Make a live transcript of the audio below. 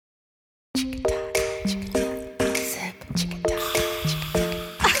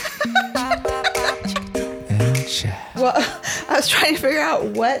was trying to figure out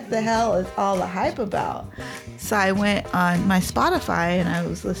what the hell is all the hype about. So I went on my Spotify and I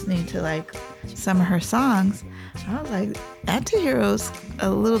was listening to like some of her songs. I was like, Antihero's a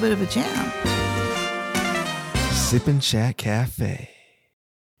little bit of a jam. Sip and Chat Cafe.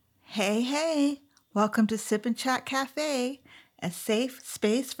 Hey. Welcome to Sip and Chat Cafe, a safe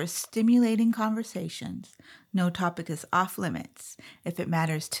space for stimulating conversations. No topic is off limits. If it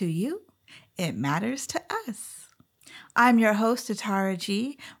matters to you, it matters to us. I'm your host, Atara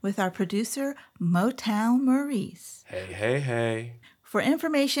G, with our producer, Motown Maurice. Hey. For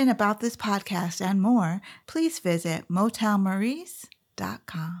information about this podcast and more, please visit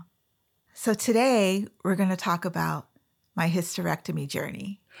motownmaurice.com. So today, we're going to talk about my hysterectomy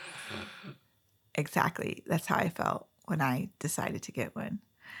journey. Exactly. That's how I felt when I decided to get one.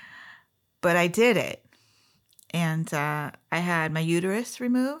 But I did it. And I had my uterus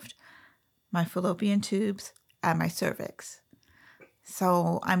removed, my fallopian tubes, and my cervix.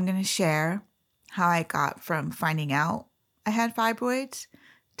 So I'm going to share how I got from finding out I had fibroids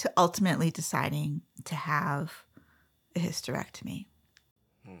to ultimately deciding to have a hysterectomy.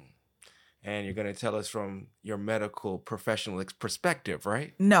 And you're going to tell us from your medical professional perspective,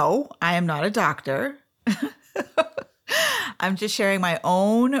 right? No, I am not a doctor. I'm just sharing my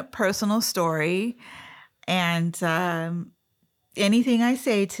own personal story. And anything I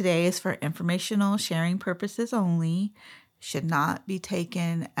say today is for informational sharing purposes only. Should not be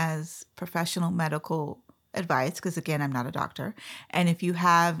taken as professional medical advice because, again, I'm not a doctor. And if you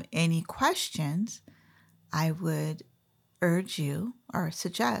have any questions, I would urge you or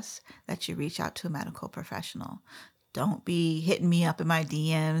suggest that you reach out to a medical professional. Don't be hitting me up in my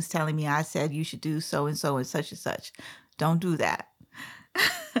DMs telling me I said you should do so and so and such and such. Don't do that.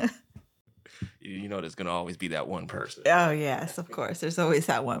 You know there's going to always be that one person. Oh, yes, of course. There's always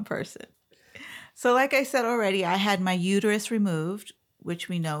that one person. So like I said already, I had my uterus removed, which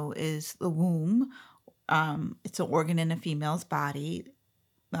we know is the womb. It's an organ in a female's body.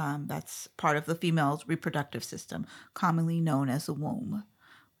 That's part of the female's reproductive system, commonly known as the womb.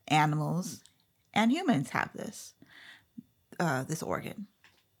 Animals and humans have this organ.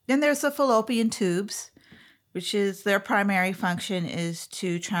 Then there's the fallopian tubes, which is their primary function is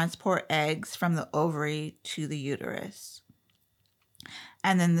to transport eggs from the ovary to the uterus.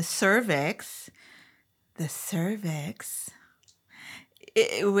 And then the cervix,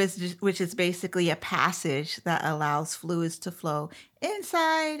 which is basically a passage that allows fluids to flow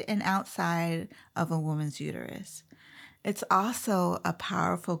inside and outside of a woman's uterus. It's also a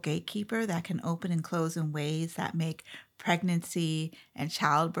powerful gatekeeper that can open and close in ways that make pregnancy and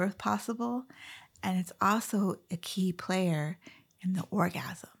childbirth possible. And it's also a key player in the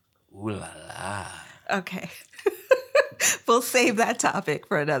orgasm. Ooh la la. Okay. We'll save that topic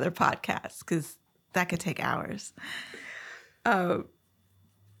for another podcast because that could take hours.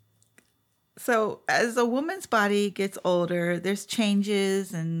 So as a woman's body gets older, there's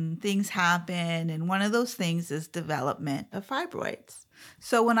changes and things happen. And one of those things is development of fibroids.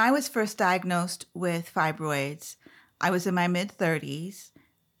 So when I was first diagnosed with fibroids, I was in my mid-30s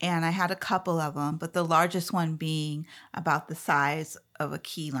and I had a couple of them, but the largest one being about the size of a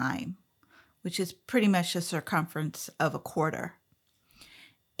key lime, which is pretty much the circumference of a quarter.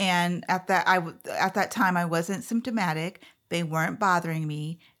 And at that time, I wasn't symptomatic. They weren't bothering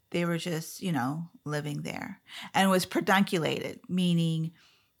me. They were just, living there. And it was pedunculated, meaning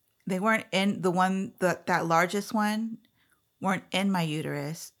they weren't in that largest one weren't in my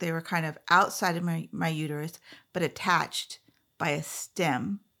uterus. They were kind of outside of my uterus, but attached by a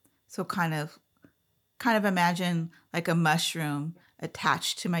stem. So kind of imagine like a mushroom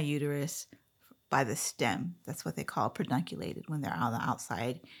attached to my uterus by the stem. That's what they call pedunculated when they're on the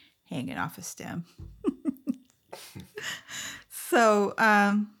outside hanging off a stem. So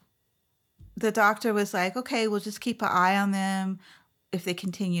the doctor was like, okay, we'll just keep an eye on them. If they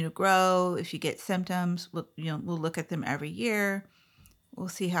continue to grow, if you get symptoms, we'll look at them every year. We'll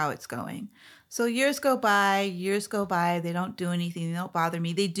see how it's going. So years go by. They don't do anything. They don't bother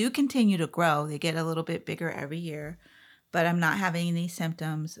me. They do continue to grow. They get a little bit bigger every year, but I'm not having any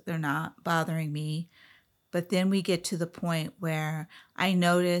symptoms. They're not bothering me. But then we get to the point where I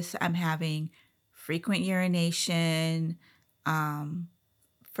notice I'm having frequent urination.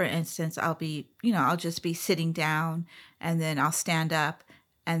 For instance, I'll just be sitting down and then I'll stand up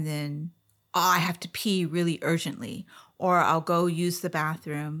and then, I have to pee really urgently. Or I'll go use the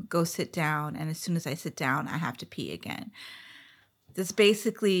bathroom, go sit down, and as soon as I sit down, I have to pee again. That's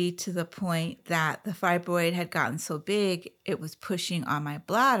basically to the point that the fibroid had gotten so big, it was pushing on my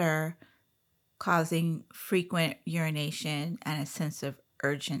bladder, causing frequent urination and a sense of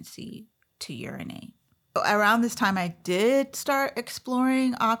urgency to urinate. around this time, I did start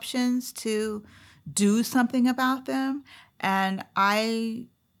exploring options to do something about them. And I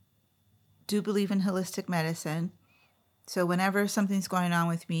do believe in holistic medicine. So whenever something's going on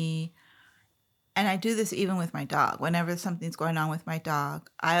with me, and I do this even with my dog, whenever something's going on with my dog,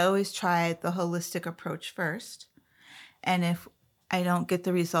 I always try the holistic approach first. And if I don't get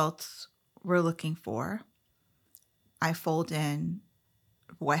the results we're looking for, I fold in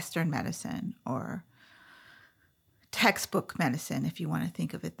Western medicine or textbook medicine, if you want to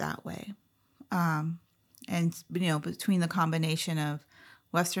think of it that way. And, between the combination of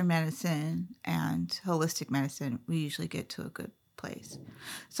Western medicine and holistic medicine, we usually get to a good place.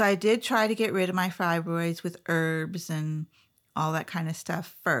 So I did try to get rid of my fibroids with herbs and all that kind of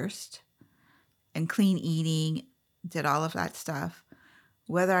stuff first, and clean eating, did all of that stuff.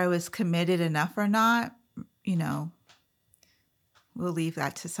 Whether I was committed enough or not, we'll leave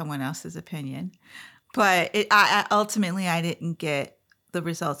that to someone else's opinion. But ultimately, I didn't get the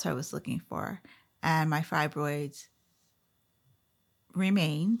results I was looking for. And my fibroids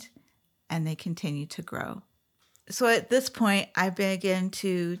remained, and they continued to grow. So at this point, I began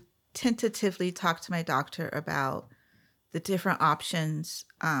to tentatively talk to my doctor about the different options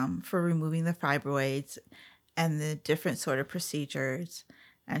for removing the fibroids and the different sort of procedures.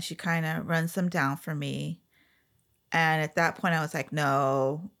 And she kind of runs them down for me. And at that point, I was like,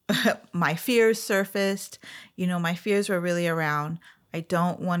 no, my fears surfaced. My fears were really around, I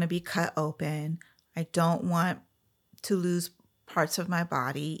don't want to be cut open. I don't want to lose parts of my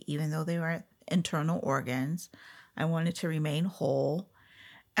body, even though they were internal organs. I wanted to remain whole.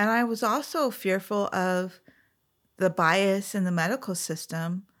 And I was also fearful of the bias in the medical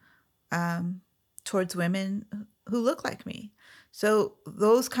system towards women who look like me. So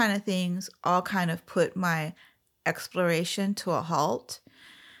those kind of things all kind of put my exploration to a halt.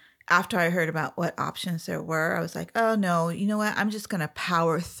 After I heard about what options there were, I was like, oh no, you know what? I'm just going to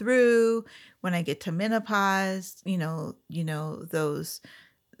power through. When I get to menopause, the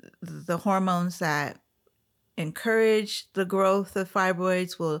hormones that encourage the growth of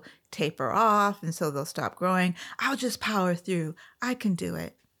fibroids will taper off, and so they'll stop growing. I'll just power through. I can do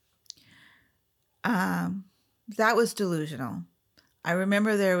it. That was delusional. I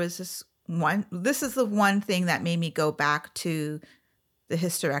remember there was this is the one thing that made me go back to the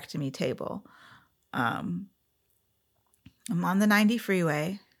hysterectomy table. I'm on the 90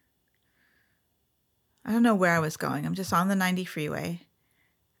 freeway. I don't know where I was going. I'm just on the 90 freeway.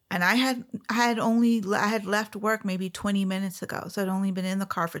 And I had left work maybe 20 minutes ago. So I'd only been in the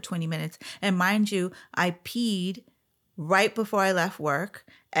car for 20 minutes. And mind you, I peed right before I left work,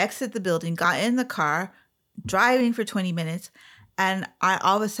 exited the building, got in the car, driving for 20 minutes. And I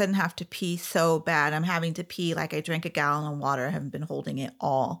all of a sudden have to pee so bad. I'm having to pee like I drank a gallon of water. I haven't been holding it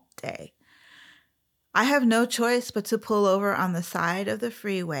all day. I have no choice but to pull over on the side of the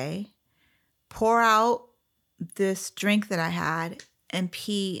freeway, pour out this drink that I had, and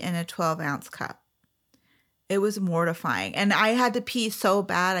pee in a 12-ounce cup. It was mortifying. And I had to pee so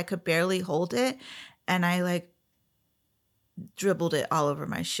bad I could barely hold it. And I dribbled it all over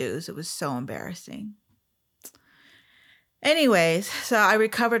my shoes. It was so embarrassing. Anyways, so I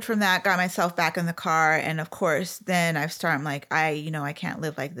recovered from that, got myself back in the car. And of course, then I can't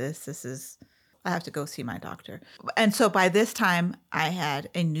live like this. I have to go see my doctor. And so by this time, I had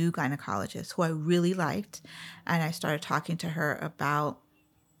a new gynecologist who I really liked. And I started talking to her about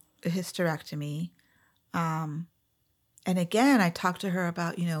the hysterectomy. And again, I talked to her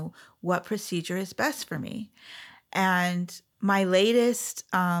about, what procedure is best for me. And my latest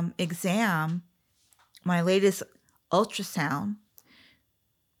ultrasound,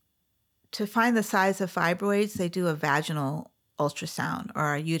 to find the size of fibroids, they do a vaginal ultrasound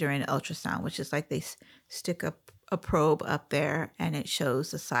or a uterine ultrasound, which is like they stick a probe up there and it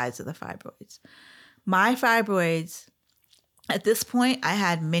shows the size of the fibroids. My fibroids, at this point, I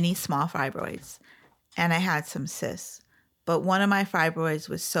had many small fibroids and I had some cysts. But one of my fibroids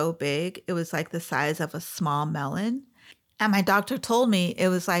was so big, it was like the size of a small melon. And my doctor told me it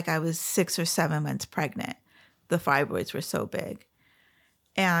was like I was 6 or 7 months pregnant. The fibroids were so big.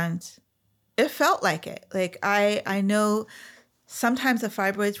 And it felt like it. Like I know sometimes the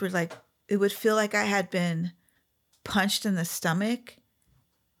fibroids were like, it would feel like I had been punched in the stomach.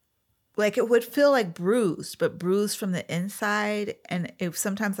 Like it would feel like bruised, but bruised from the inside. And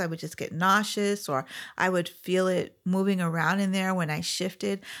sometimes I would just get nauseous, or I would feel it moving around in there when I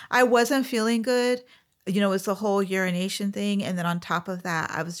shifted. I wasn't feeling good. It was the whole urination thing. And then on top of that,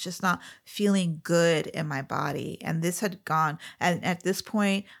 I was just not feeling good in my body. And this had gone. And at this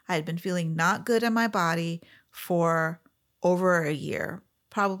point, I had been feeling not good in my body for over a year.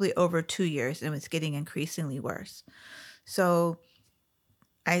 probably over 2 years, and it was getting increasingly worse. So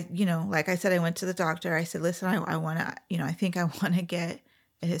I, like I said, I went to the doctor. I said, listen, I want to, I think I want to get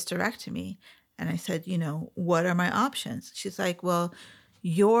a hysterectomy. And I said, what are my options? She's like, well,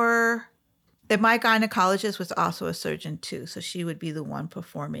 my gynecologist was also a surgeon too. So she would be the one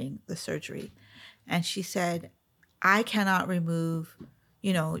performing the surgery. And she said, I cannot remove,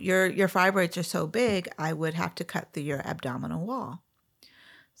 your fibroids are so big, I would have to cut through your abdominal wall.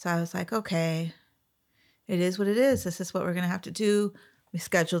 So I was like, okay, it is what it is. This is what we're going to have to do. We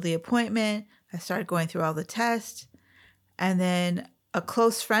scheduled the appointment. I started going through all the tests. And then a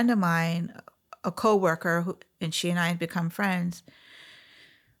close friend of mine, a coworker, and she and I had become friends,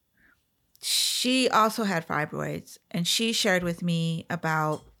 she also had fibroids. And she shared with me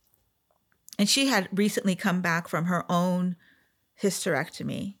and she had recently come back from her own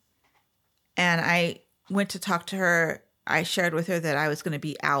hysterectomy. And I went to talk to her. I shared with her that I was going to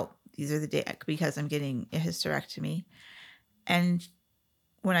be out. These are the days because I'm getting a hysterectomy. And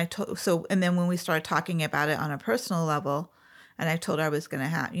and then when we started talking about it on a personal level, and I told her I was going to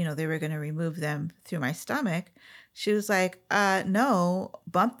have, they were going to remove them through my stomach. She was like, no,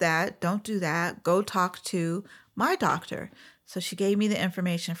 bump that. Don't do that. Go talk to my doctor. So she gave me the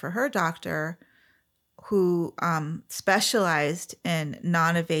information for her doctor who specialized in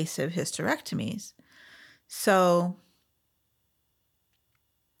non-invasive hysterectomies. So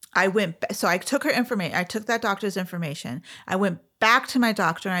I took her information. I took that doctor's information. I went back to my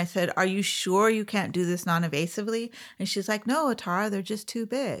doctor and I said, are you sure you can't do this non-invasively? And she's like, no, Atara, they're just too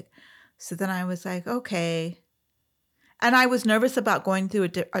big. So then I was like, okay. And I was nervous about going through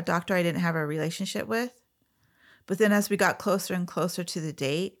a doctor I didn't have a relationship with. But then as we got closer and closer to the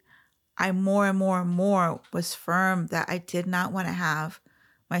date, I more and more and more was firm that I did not want to have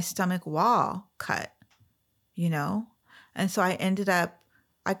my stomach wall cut, And so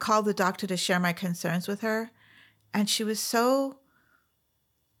I called the doctor to share my concerns with her. And she was so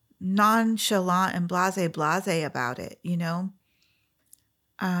nonchalant and blase about it,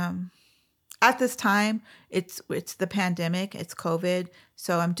 At this time, it's the pandemic, it's COVID.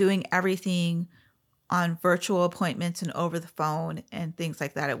 So I'm doing everything on virtual appointments and over the phone and things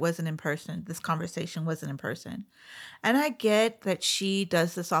like that. It wasn't in person. This conversation wasn't in person. And I get that she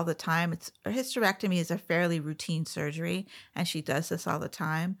does this all the time. Her hysterectomy is a fairly routine surgery, and she does this all the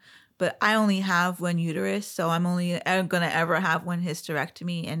time. But I only have one uterus, so I'm only going to ever have one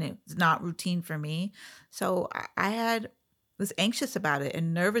hysterectomy, and it's not routine for me. So I was anxious about it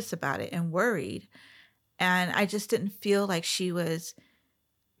and nervous about it and worried. And I just didn't feel like she was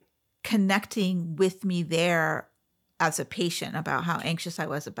connecting with me there as a patient about how anxious I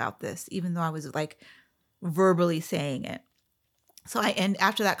was about this, even though I was like verbally saying it. So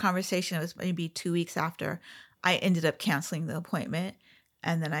after that conversation, it was maybe 2 weeks after, I ended up canceling the appointment.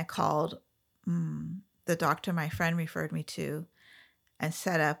 And then I called the doctor my friend referred me to and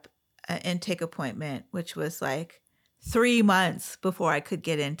set up an intake appointment, which was like 3 months before I could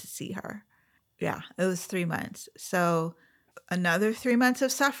get in to see her. Yeah, it was 3 months. So another 3 months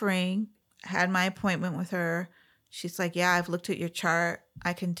of suffering. I had my appointment with her. She's like, yeah, I've looked at your chart.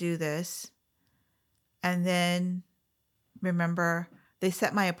 I can do this. And then, remember, they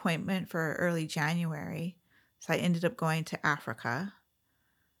set my appointment for early January. So I ended up going to Africa.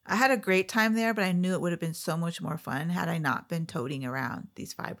 I had a great time there, but I knew it would have been so much more fun had I not been toting around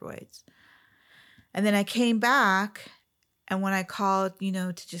these fibroids. And then I came back, and when I called,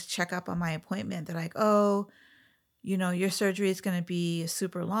 to just check up on my appointment, they're like, oh, your surgery is going to be a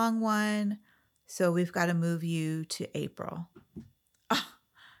super long one, so we've got to move you to April.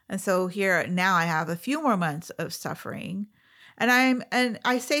 And so here now I have a few more months of suffering. And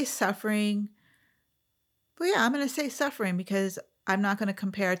I say suffering, but yeah, I'm going to say suffering because I'm not going to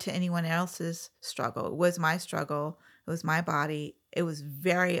compare it to anyone else's struggle. It was my struggle. It was my body. It was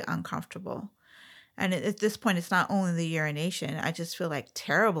very uncomfortable. And at this point, it's not only the urination. I just feel like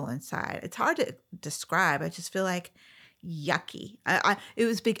terrible inside. It's hard to describe. I just feel like yucky. It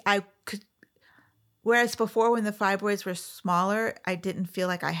was big. Whereas before, when the fibroids were smaller, I didn't feel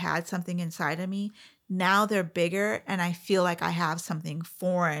like I had something inside of me. Now they're bigger, and I feel like I have something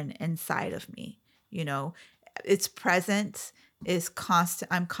foreign inside of me. Its presence is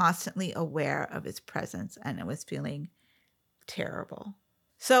constant. I'm constantly aware of its presence, and it was feeling terrible.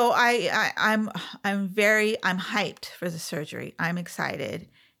 So I'm hyped for the surgery. I'm excited.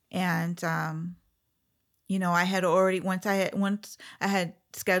 And, I had already, once I had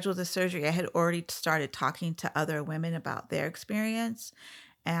scheduled the surgery, I had already started talking to other women about their experience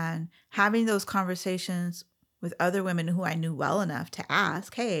and having those conversations with other women who I knew well enough to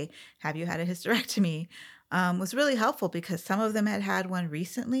ask, hey, have you had a hysterectomy? was really helpful because some of them had had one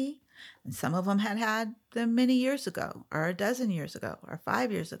recently and some of them had had them many years ago or a dozen years ago or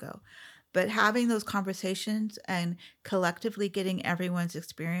 5 years ago. But having those conversations and collectively getting everyone's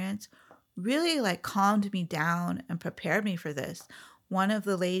experience really like calmed me down and prepared me for this. One of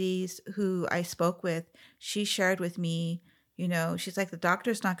the ladies who I spoke with, she shared with me, she's like, the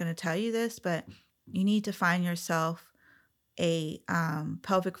doctor's not going to tell you this, but you need to find yourself a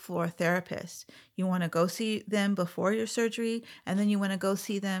pelvic floor therapist. You want to go see them before your surgery, and then you want to go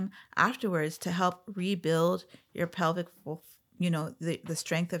see them afterwards to help rebuild your pelvic, the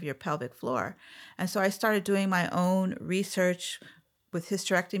strength of your pelvic floor. And so I started doing my own research with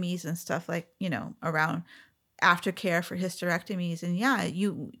hysterectomies and stuff like, around aftercare for hysterectomies. And yeah,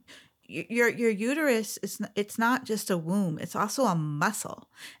 your uterus it's not just a womb, it's also a muscle.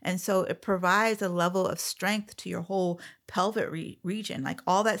 And so it provides a level of strength to your whole pelvic region. Like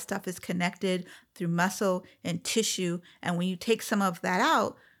all that stuff is connected through muscle and tissue. And when you take some of that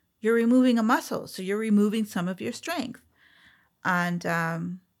out, you're removing a muscle. So you're removing some of your strength. And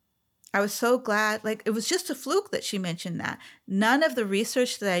I was so glad, like it was just a fluke that she mentioned that. None of the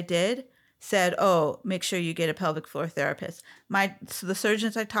research that I did said, oh, make sure you get a pelvic floor therapist. So the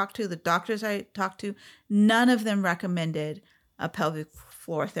surgeons I talked to, the doctors I talked to, none of them recommended a pelvic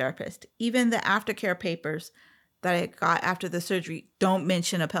floor therapist. Even the aftercare papers that I got after the surgery don't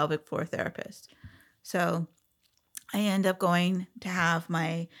mention a pelvic floor therapist. So I end up going to have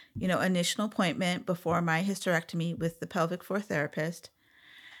my, initial appointment before my hysterectomy with the pelvic floor therapist.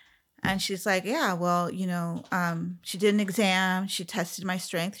 And she's like, yeah, well, she did an exam. She tested my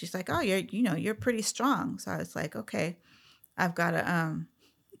strength. She's like, oh, you're pretty strong. So I was like, okay, I've got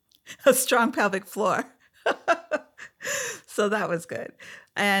a strong pelvic floor. So that was good.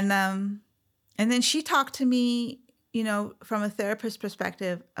 And then she talked to me, from a therapist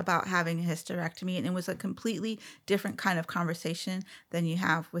perspective about having a hysterectomy. And it was a completely different kind of conversation than you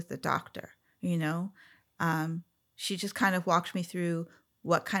have with the doctor, She just kind of walked me through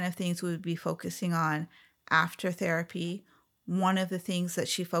what kind of things we would be focusing on after therapy. One of the things that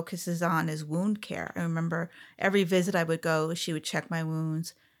she focuses on is wound care. I remember every visit I would go, she would check my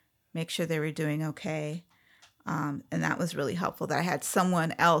wounds, make sure they were doing okay. And that was really helpful that I had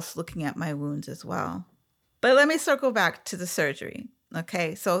someone else looking at my wounds as well. But let me circle back to the surgery.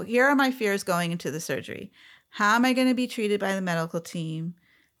 Okay, so here are my fears going into the surgery. How am I going to be treated by the medical team?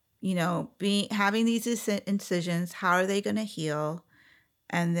 Having these incisions, how are they going to heal?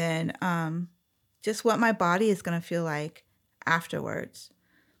 And then just what my body is going to feel like afterwards.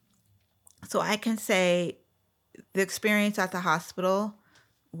 So I can say the experience at the hospital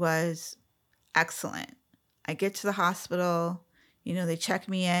was excellent. I get to the hospital, they check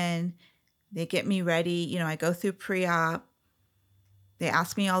me in, they get me ready. I go through pre-op. They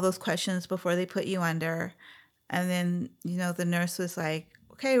ask me all those questions before they put you under. And then, the nurse was like,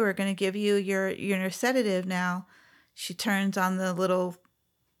 okay, we're going to give you your sedative now. She turns on the little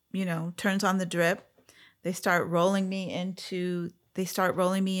turns on the drip. They start rolling me into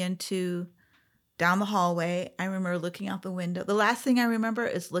down the hallway. I remember looking out the window. The last thing I remember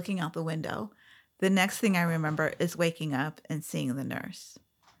is looking out the window. The next thing I remember is waking up and seeing the nurse.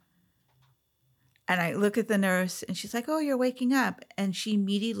 And I look at the nurse and she's like, oh, you're waking up. And she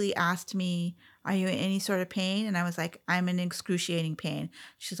immediately asked me, are you in any sort of pain? And I was like, I'm in excruciating pain.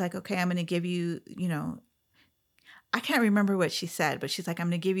 She's like, okay, I'm going to give you, I can't remember what she said, but she's like, I'm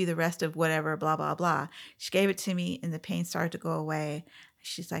going to give you the rest of whatever, blah, blah, blah. She gave it to me and the pain started to go away.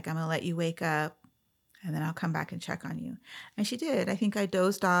 She's like, I'm going to let you wake up and then I'll come back and check on you. And she did. I think I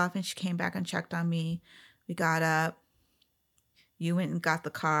dozed off and she came back and checked on me. We got up. You went and got the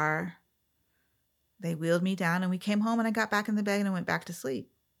car. They wheeled me down and we came home and I got back in the bed and I went back to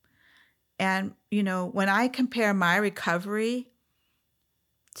sleep. And, when I compare my recovery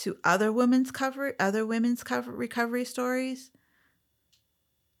to other women's recovery stories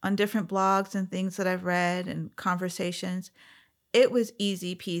on different blogs and things that I've read and conversations, it was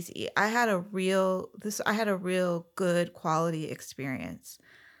easy peasy. I had a real good quality experience.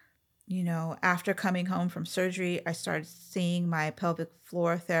 After coming home from surgery, I started seeing my pelvic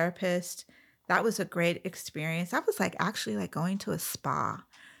floor therapist. That was a great experience. That was actually like going to a spa.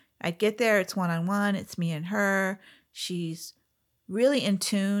 I get there, it's one-on-one, it's me and her. She's really in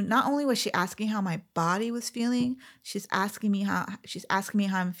tune. Not only was she asking how my body was feeling, she's asking me how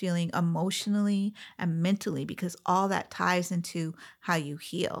I'm feeling emotionally and mentally, because all that ties into how you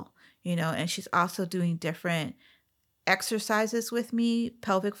heal, and she's also doing different exercises with me,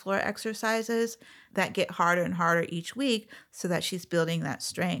 pelvic floor exercises that get harder and harder each week so that she's building that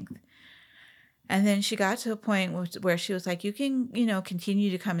strength. And then she got to a point where she was like, you can, continue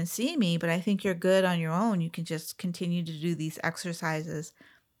to come and see me, but I think you're good on your own. You can just continue to do these exercises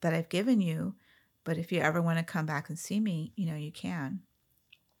that I've given you. But if you ever want to come back and see me, you can.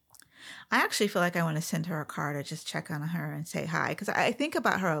 I actually feel like I want to send her a card or just check on her and say hi, because I think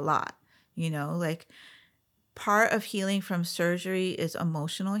about her a lot, like part of healing from surgery is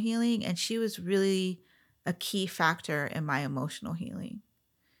emotional healing. And she was really a key factor in my emotional healing.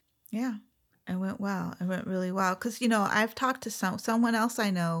 Yeah. It went well. It went really well. Because, I've talked to someone else I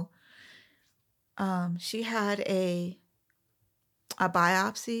know. She had a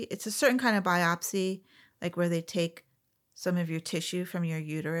biopsy. It's a certain kind of biopsy, like where they take some of your tissue from your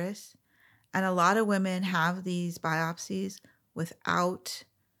uterus. And a lot of women have these biopsies without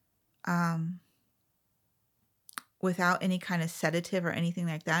any kind of sedative or anything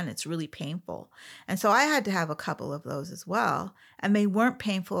like that. And it's really painful. And so I had to have a couple of those as well. And they weren't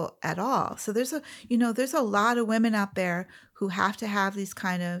painful at all. So there's a lot of women out there who have to have these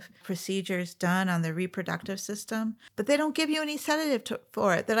kind of procedures done on the reproductive system, but they don't give you any sedative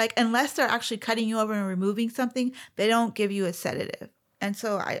for it. They're like, unless they're actually cutting you over and removing something, they don't give you a sedative. And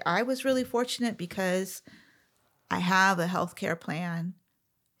so I was really fortunate because I have a healthcare plan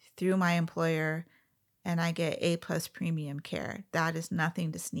through my employer, and I get A+ premium care. That is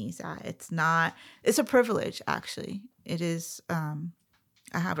nothing to sneeze at. It's a privilege, actually. It is, I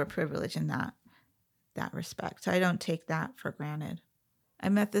have a privilege in that respect. So I don't take that for granted. I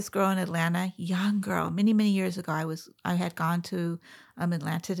met this girl in Atlanta, young girl, many, many years ago. I had gone to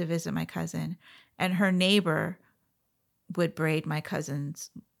Atlanta to visit my cousin, and her neighbor would braid my cousin's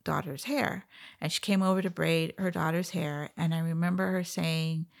daughter's hair. And she came over to braid her daughter's hair. And I remember her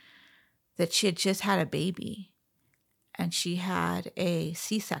saying that she had just had a baby and she had a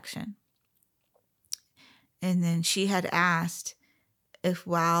C-section. And then she had asked if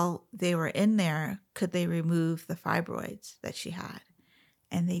while they were in there, could they remove the fibroids that she had?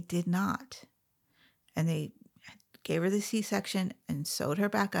 And they did not. And they gave her the C-section and sewed her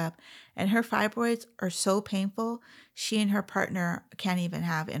back up. And her fibroids are so painful, she and her partner can't even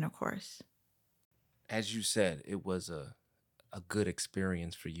have intercourse. As you said, it was a good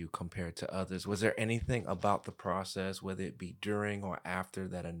experience for you compared to others. Was there anything about the process, whether it be during or after,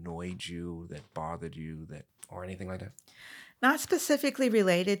 that annoyed you, that bothered you, or anything like that? Not specifically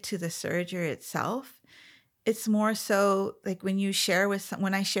related to the surgery itself. It's more so like when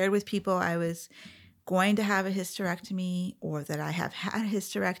I shared with people I was going to have a hysterectomy or that I have had a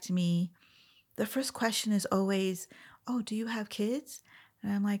hysterectomy, the first question is always, oh, do you have kids?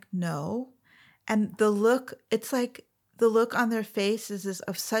 And I'm like, no. And it's like the look on their faces is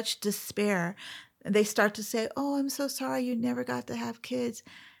of such despair. And they start to say, oh, I'm so sorry you never got to have kids.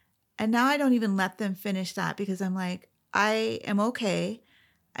 And now I don't even let them finish that because I'm like, I am okay.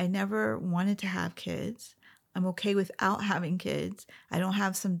 I never wanted to have kids. I'm okay without having kids. I don't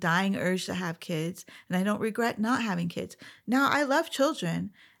have some dying urge to have kids, and I don't regret not having kids. Now, I love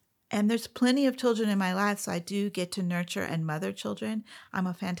children, and there's plenty of children in my life, so I do get to nurture and mother children. I'm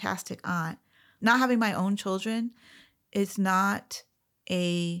a fantastic aunt. Not having my own children is not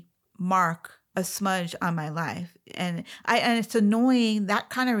a smudge on my life. And it's annoying. That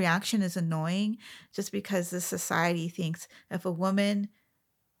kind of reaction is annoying just because the society thinks if a woman,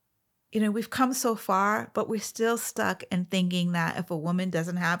 we've come so far, but we're still stuck in thinking that if a woman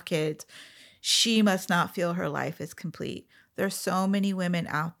doesn't have kids, she must not feel her life is complete. There's so many women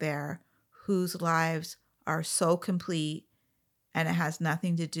out there whose lives are so complete and it has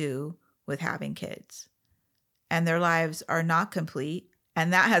nothing to do with having kids. And their lives are not complete,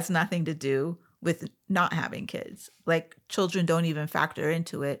 and that has nothing to do with not having kids. Like children don't even factor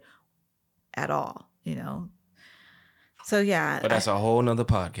into it at all, So yeah. But that's a whole nother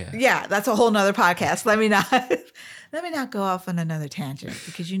podcast. Yeah, that's a whole nother podcast. Let me not go off on another tangent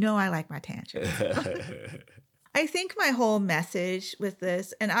because I like my tangents. I think my whole message with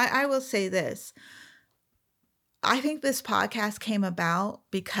this, and I will say this, I think this podcast came about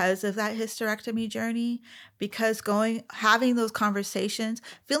because of that hysterectomy journey, because having those conversations,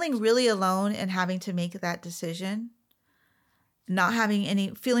 feeling really alone and having to make that decision,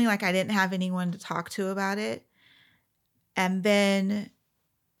 feeling like I didn't have anyone to talk to about it, and then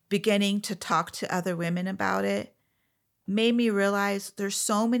beginning to talk to other women about it made me realize there's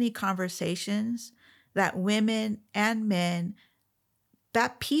so many conversations that women and men,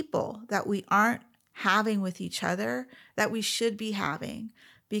 that people that we aren't having with each other that we should be having,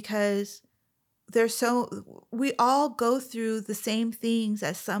 because we all go through the same things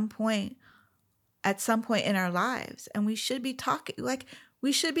at some point in our lives, and we should be talking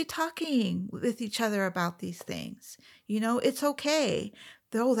with each other about these things. It's okay.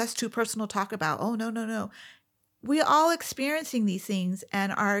 oh, that's too personal to talk about. Oh, no, no, no. We're all experiencing these things,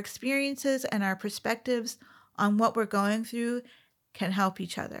 and our experiences and our perspectives on what we're going through can help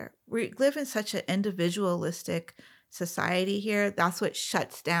each other. We live in such an individualistic society here. That's what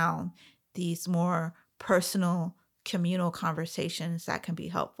shuts down these more personal, communal conversations that can be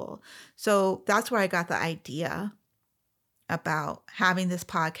helpful. So that's where I got the idea about having this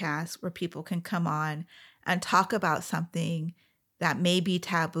podcast where people can come on and talk about something that may be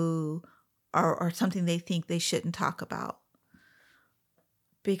taboo or something they think they shouldn't talk about.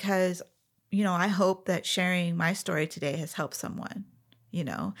 Because, I hope that sharing my story today has helped someone,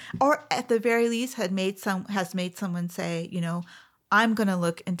 or at the very least has made someone say, I'm going to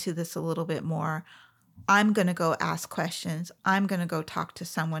look into this a little bit more. I'm going to go ask questions. I'm going to go talk to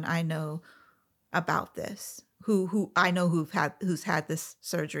someone I know about this, who I know who's had this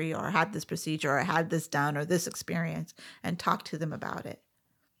surgery or had this procedure or had this done or this experience, and talk to them about it.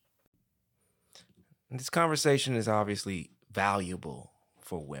 This conversation is obviously valuable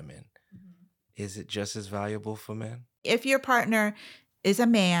for women. Mm-hmm. Is it just as valuable for men? If your partner is a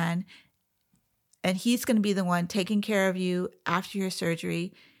man and he's going to be the one taking care of you after your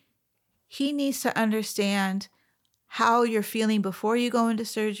surgery, he needs to understand how you're feeling before you go into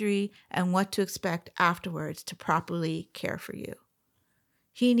surgery and what to expect afterwards to properly care for you.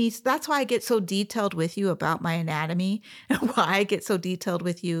 That's why I get so detailed with you about my anatomy and why I get so detailed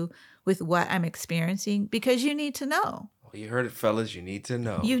with you with what I'm experiencing, because you need to know. Well, you heard it, fellas. You need to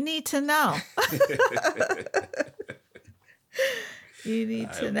know. You need to know. You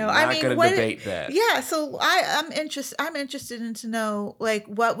need to know. I'm not going to debate that. Yeah. So I'm interested in to know, like,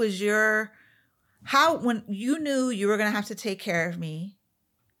 what was when you knew you were going to have to take care of me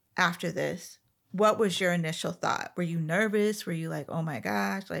after this, what was your initial thought? Were you nervous? Were you like, oh my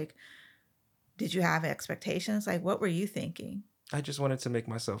gosh, like, did you have expectations? Like, what were you thinking? I just wanted to make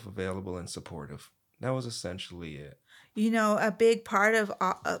myself available and supportive. That was essentially it. A big part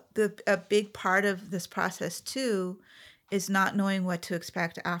of this process too is not knowing what to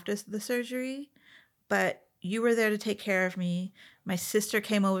expect after the surgery. But you were there to take care of me. My sister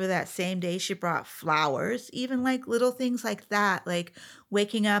came over that same day. She brought flowers, even like little things like that, like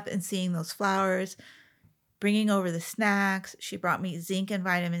waking up and seeing those flowers, bringing over the snacks. She brought me zinc and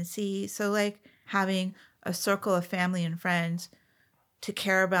vitamin C. So like having a circle of family and friends to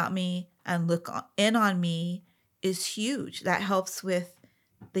care about me and look in on me is huge. That helps with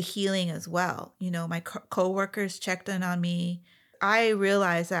the healing as well. My coworkers checked in on me. I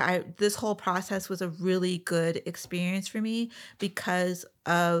realized that this whole process was a really good experience for me because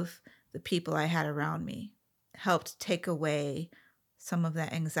of the people I had around me. It helped take away some of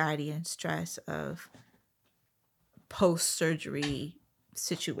that anxiety and stress of post-surgery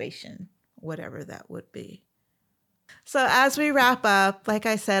situation, whatever that would be. So as we wrap up, like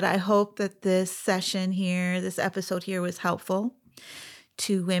I said, I hope that this episode here was helpful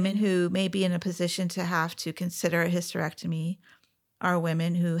to women who may be in a position to have to consider a hysterectomy, or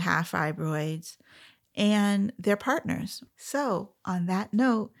women who have fibroids, and their partners. So on that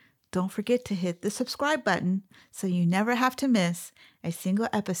note, don't forget to hit the subscribe button so you never have to miss a single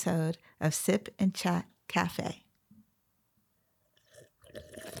episode of Sip and Chat Cafe.